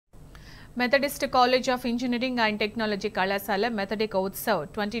Methodist College of Engineering and Technology Kalasala Methodist Utsav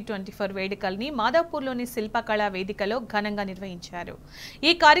 2024 వేడుకల్ని మాదాపూర్లోని శిల్పకళా వేదికలో ఘనంగా నిర్వహించారు.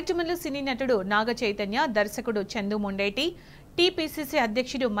 ఈ కార్యక్రమంలో సినీ నటుడు నాగ చైతన్య, దర్శకుడు చందు మొండేటి, టీపీసీసీ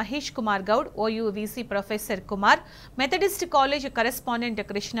అధ్యక్షుడు Mahesh Kumar Goud, OU VC professor Kumar, Methodist college correspondent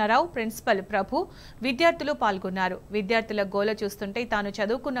Krishnarao, principal ప్రభు, విద్యార్థులు పాల్గొన్నారు. విద్యార్థుల గోల చూస్తుంటే తాను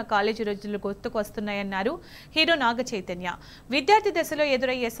చదువుకున్న కాలేజీ రోజులు గుర్తుకొస్తున్నాయన్నారు హీరో నాగ చైతన్య. విద్యార్థి దశలో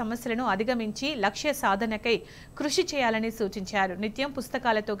ఎదురయ్యే సమస్యలను అధిగమించి లక్ష్య సాధనకై కృషి చేయాలని సూచించారు. నిత్యం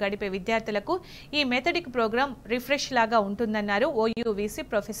పుస్తకాలతో గడిపే విద్యార్థులకు ఈ మెథడిక్ ప్రోగ్రాం రిఫ్రెష్ లాగా ఉంటుందన్నారు ఓయూవీసీ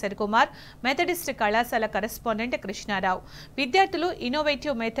ప్రొఫెసర్ కుమార్, మెథడిస్ట్ కళాశాల కరెస్పాండెంట్ కృష్ణారావు. విద్యార్థులు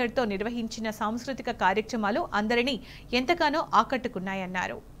ఇన్నోవేటివ్ మెథడ్ తో నిర్వహించిన సాంస్కృతిక కార్యక్రమాలు అందరినీ ఎంతగానో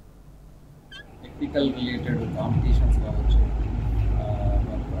ఆకట్టుకున్నాయన్నారు. టెక్నికల్ రిలేటెడ్ కాంపిటీషన్స్ కావచ్చు,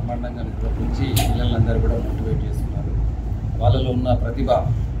 బ్రహ్మాండంగా నిర్వహించి పిల్లలందరూ కూడా మోటివేట్ చేస్తున్నారు. వాళ్ళలో ఉన్న ప్రతిభ,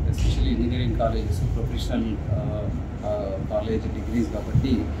 especially engineering colleges, professional college degrees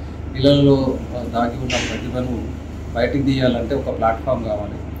కాబట్టి పిల్లల్లో దాగి ఉన్న ప్రతిభను బయటికి తీయాలంటే ఒక ప్లాట్ఫామ్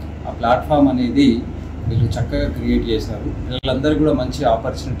కావాలి. ఆ ప్లాట్ఫామ్ అనేది వీళ్ళు చక్కగా క్రియేట్ చేశారు. వీళ్ళందరూ కూడా మంచి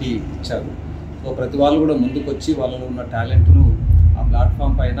ఆపర్చునిటీ ఇచ్చారు. సో ప్రతి వాళ్ళు కూడా ముందుకు వచ్చి వాళ్ళలో ఉన్న టాలెంట్ను ఆ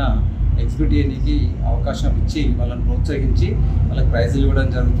ప్లాట్ఫామ్ పైన ఎగ్జిబిట్ చేయడానికి అవకాశం ఇచ్చి వాళ్ళని ప్రోత్సహించి వాళ్ళకి ప్రైజులు ఇవ్వడం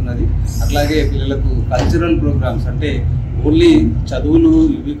జరుగుతున్నది. అట్లాగే పిల్లలకు కల్చరల్ ప్రోగ్రామ్స్, అంటే ఓన్లీ చదువులు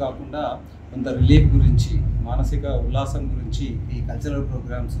ఇవి కాకుండా కొంత రిలీఫ్ గురించి, మానసిక ఉల్లాసం గురించి ఈ కల్చరల్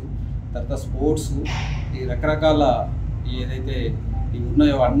ప్రోగ్రామ్స్, తర్వాత స్పోర్ట్స్, ఈ రకరకాల ఏదైతే ఇవి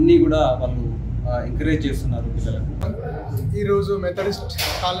ఉన్నాయో అన్నీ కూడా వాళ్ళు ఎంకరేజ్ చేస్తున్నారు పిల్లలకు. ఈరోజు Methodist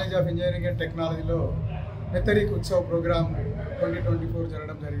college of engineering and టెక్నాలజీలో మెథడిక్ ఉత్సవ్ ప్రోగ్రామ్ 2024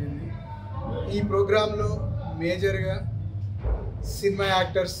 జరగడం జరిగింది. ఈ ప్రోగ్రాంలో మేజర్గా సినిమా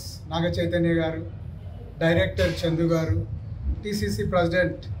యాక్టర్స్ నాగ చైతన్య గారు, డైరెక్టర్ చందు గారు, టీసీసీ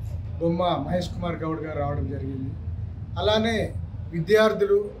ప్రెసిడెంట్ బొమ్మ మహేష్ కుమార్ గౌడ్ గారు రావడం జరిగింది. అలానే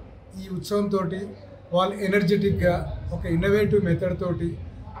విద్యార్థులు ఈ ఉత్సవంతో వాళ్ళు ఎనర్జెటిక్గా ఒక ఇన్నోవేటివ్ మెథడ్ తోటి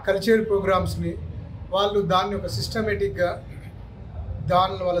కల్చర్ ప్రోగ్రామ్స్ని వాళ్ళు దాన్ని ఒక సిస్టమేటిక్గా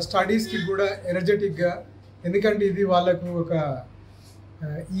దాని వాళ్ళ స్టడీస్కి కూడా ఎనర్జెటిక్గా, ఎందుకంటే ఇది వాళ్ళకు ఒక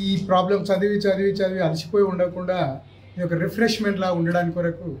ఈ ప్రాబ్లం చదివి అలసిపోయి ఉండకుండా ఇది ఒక రిఫ్రెష్మెంట్లా ఉండడానికి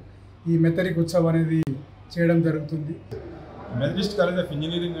కొరకు ఈ మెథడిక్ ఉత్సవ్ అనేది చేయడం జరుగుతుంది. Methodist college of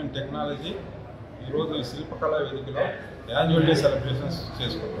engineering and technology ఈరోజు ఈ శిల్పకళా వేదికలో యాన్యువల్ డే సెలబ్రేషన్స్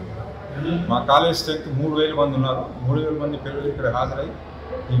చేసుకుంటున్నాం. మా కాలేజ్ స్ట్రెంత్ 3000 మంది ఉన్నారు. 3000 మంది పిల్లలు ఇక్కడ హాజరై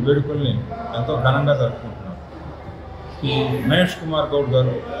ఈ వేడుకల్ని ఎంతో ఘనంగా జరుపుకుంటున్నారు. ఈ మహేష్ కుమార్ గౌడ్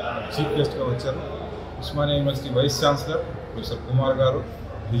గారు చీఫ్ గెస్ట్గా వచ్చారు. Osmania university vice chancellor professor Kumar గారు,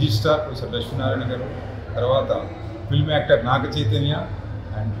 రిజిస్ట్రార్ ప్రొఫెసర్ లక్ష్మీనారాయణ గారు, తర్వాత film actor Naga Chaitanya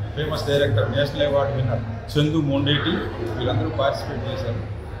and famous director national award winner Chandu Mondeti, వీళ్ళందరూ పార్టిసిపేట్ చేశారు.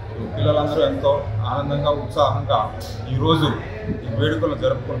 పిల్లలందరూ ఎంతో ఆనందంగా, ఉత్సాహంగా ఈరోజు ఈ వేడుకలు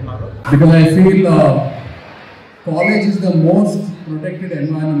జరుపుకుంటున్నారు. College is the most protected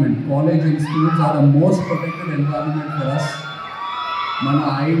environment. College and schools are the most protected environment for us. Mana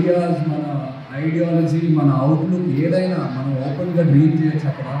ideas, mana ideology, mana outlook ఏదైనా మనం ఓపెన్గా డ్రీమ్ చేయొచ్చు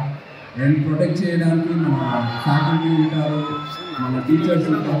అక్కడ. అండ్ ప్రొటెక్ట్ చేయడానికి మన ఫ్యాకల్టీ ఉంటారు, మన టీచర్స్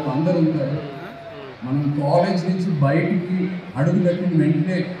ఉంటారు, అందరూ ఉంటారు. మనం కాలేజ్ నుంచి బయటికి అడుగుపెట్టిన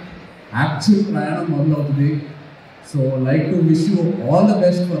వెంటనే యాక్చువల్ ప్రయాణం మొదలవుతుంది. So like to wish you all the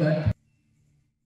best for that.